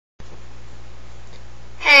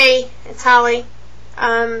Hey, it's Holly.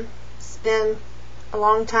 It's been a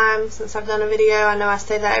long time since I've done a video. I know I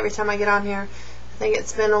say that every time I get on here. I think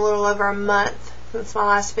it's been a little over a month since my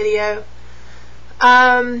last video.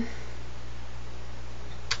 And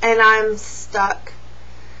I'm stuck.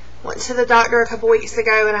 Went to the doctor a couple weeks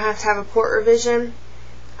ago and I have to have a port revision.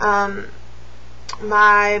 My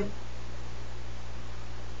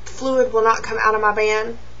fluid will not come out of my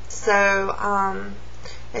band, so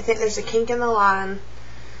I think there's a kink in the line.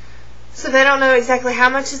 So they don't know exactly how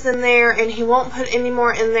much is in there, and he won't put any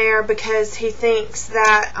more in there because he thinks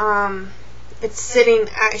that it's sitting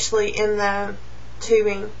actually in the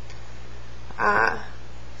tubing.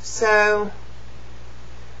 So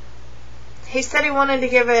he said he wanted to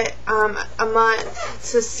give it a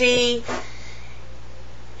month to see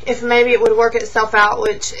if maybe it would work itself out,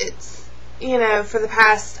 which it's, you know, for the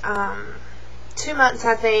past 2 months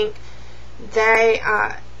I think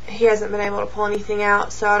he hasn't been able to pull anything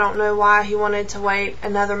out, so I don't know why he wanted to wait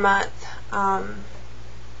another month.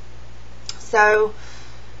 So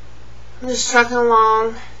I'm just trucking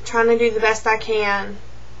along, trying to do the best I can.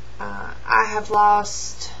 I have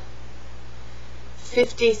lost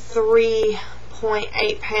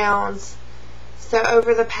 53.8 pounds. So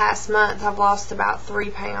over the past month I've lost about 3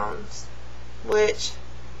 pounds, which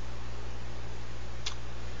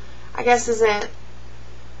I guess isn't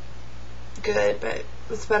good, but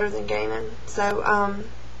it's better than gaining. So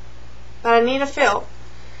but I need a fill,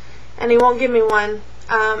 and he won't give me one.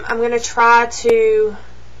 I'm going to try to,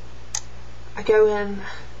 I go in,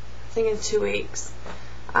 I think in 2 weeks,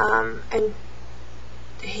 and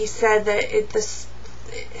he said that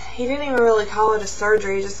he didn't even really call it a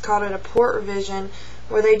surgery, he just called it a port revision,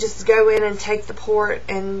 where they just go in and take the port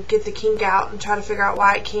and get the kink out and try to figure out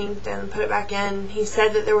why it kinked and put it back in. He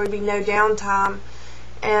said that there would be no downtime,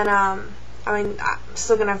 and I mean, I'm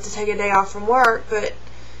still going to have to take a day off from work, but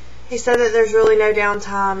he said that there's really no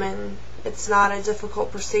downtime and it's not a difficult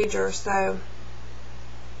procedure. So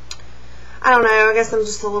I don't know, I guess I'm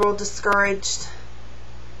just a little discouraged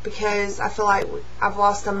because I feel like I've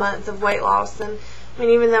lost a month of weight loss, and I mean,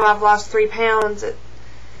 even though I've lost 3 pounds, it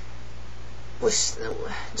was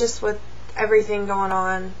just with everything going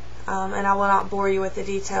on, and I will not bore you with the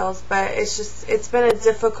details, but it's been a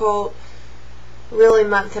difficult, really,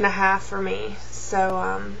 month and a half for me.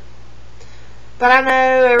 So but I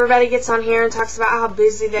know everybody gets on here and talks about how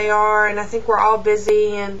busy they are, and I think we're all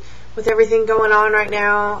busy, and with everything going on right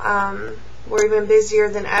now, we're even busier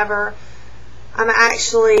than ever. I'm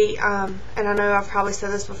actually, and I know I've probably said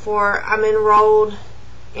this before, I'm enrolled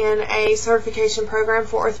in a certification program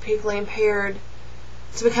for orthopedically impaired,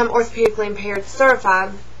 to become orthopedically impaired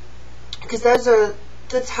certified, because those are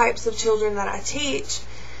the types of children that I teach.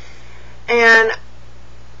 And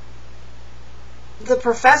the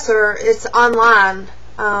professor, it's online,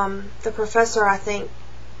 the professor, I think,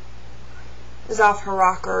 is off her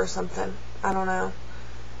rocker or something, I don't know.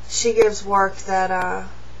 She gives work that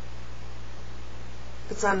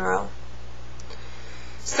it's unreal.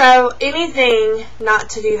 So anything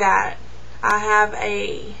not to do that. I have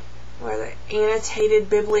a annotated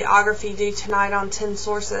bibliography due tonight on 10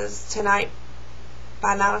 sources, tonight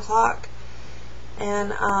by 9 o'clock,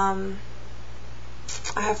 and I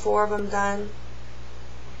have 4 of them done.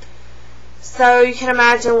 So you can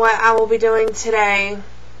imagine what I will be doing today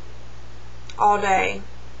all day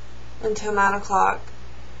until 9 o'clock,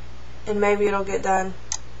 and maybe it'll get done.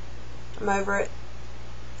 I'm over it.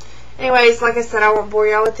 Anyways, like I said, I won't bore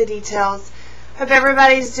y'all with the details. Hope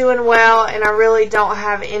everybody's doing well, and I really don't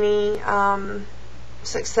have any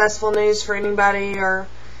successful news for anybody, or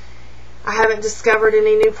I haven't discovered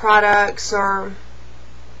any new products, or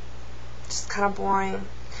just kind of boring.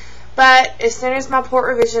 But as soon as my port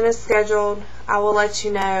revision is scheduled, I will let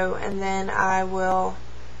you know, and then I will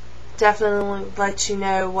definitely let you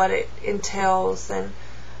know what it entails, and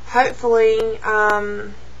hopefully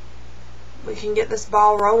we can get this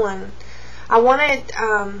ball rolling. I wanted,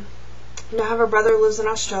 you know, I have a brother who lives in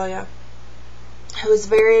Australia who is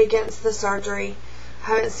very against the surgery. I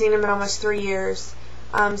haven't seen him in almost 3 years.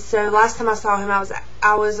 So last time I saw him,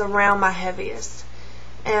 I was around my heaviest.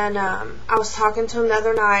 And I was talking to him the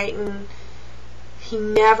other night, and he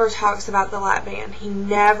never talks about the lap band. He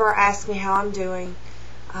never asks me how I'm doing,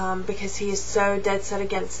 because he is so dead set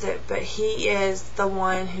against it. But he is the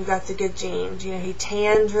one who got the good genes. You know, he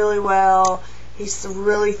tans really well. He's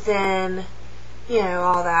really thin. You know,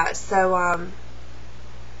 all that. So I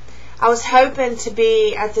was hoping to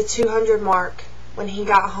be at the 200 mark when he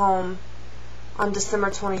got home on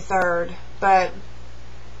December 23rd, but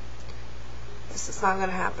this is not going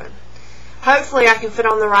to happen. hopefully I can fit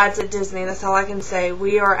on the rides at Disney. That's all I can say.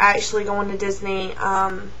 We are actually going to Disney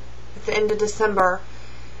at the end of December,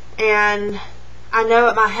 and I know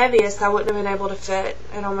at my heaviest I wouldn't have been able to fit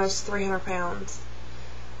at almost 300 pounds.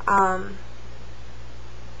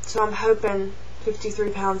 So I'm hoping 53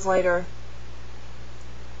 pounds later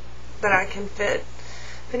that I can fit.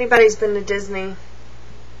 If anybody's been to Disney,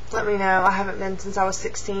 let me know. I haven't been since I was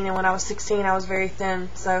 16, and when I was 16 I was very thin,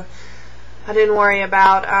 so I didn't worry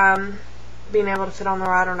about being able to fit on the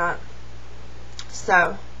ride or not.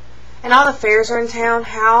 So, and all the fairs are in town.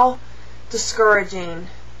 How discouraging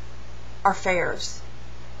are fairs?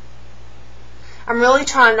 I'm really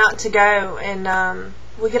trying not to go, and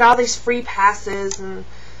we get all these free passes and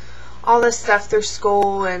all this stuff through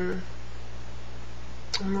school, and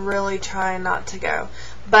I'm really trying not to go.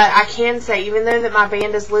 But I can say, even though that my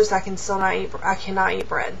band is loose, I can still not eat. I cannot eat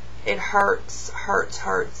bread. It hurts.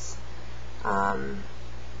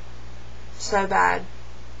 So bad.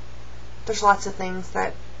 There's lots of things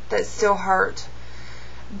that still hurt,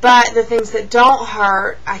 but the things that don't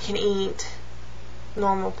hurt, I can eat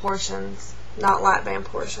normal portions, not lap band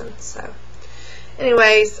portions. So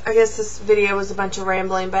anyways, I guess this video was a bunch of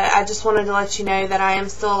rambling, but I just wanted to let you know that I am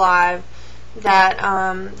still alive, that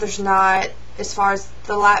there's not, as far as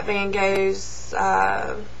the lap band goes,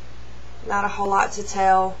 not a whole lot to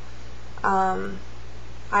tell. I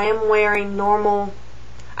am wearing normal,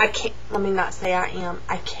 let me not say I am,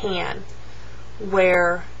 I can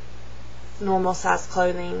wear normal size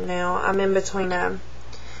clothing now. I'm in between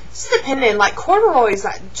just depending, like corduroys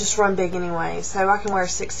I just run big anyway, so I can wear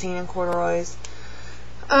 16 in corduroys.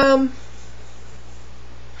 About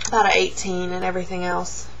an 18 and everything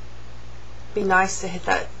else. Be nice to hit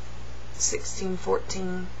that 16,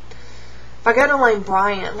 14. If I go to Lane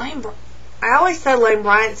Bryant, I always said Lane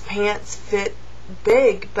Bryant's pants fit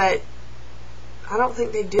big, but I don't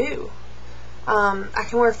think they do. I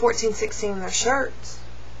can wear 14, 16 in their shirts.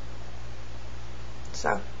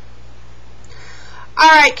 So,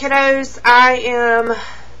 alright kiddos, I am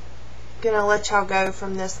gonna let y'all go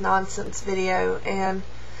from this nonsense video, and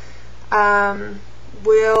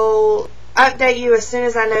we'll update you as soon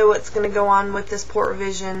as I know what's gonna go on with this port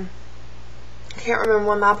revision. I can't remember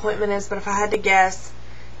when my appointment is, but if I had to guess,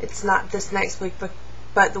 it's not this next week,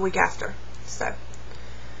 but the week after. So,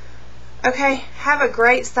 okay, have a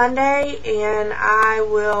great Sunday, and I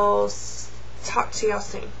will talk to y'all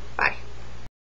soon.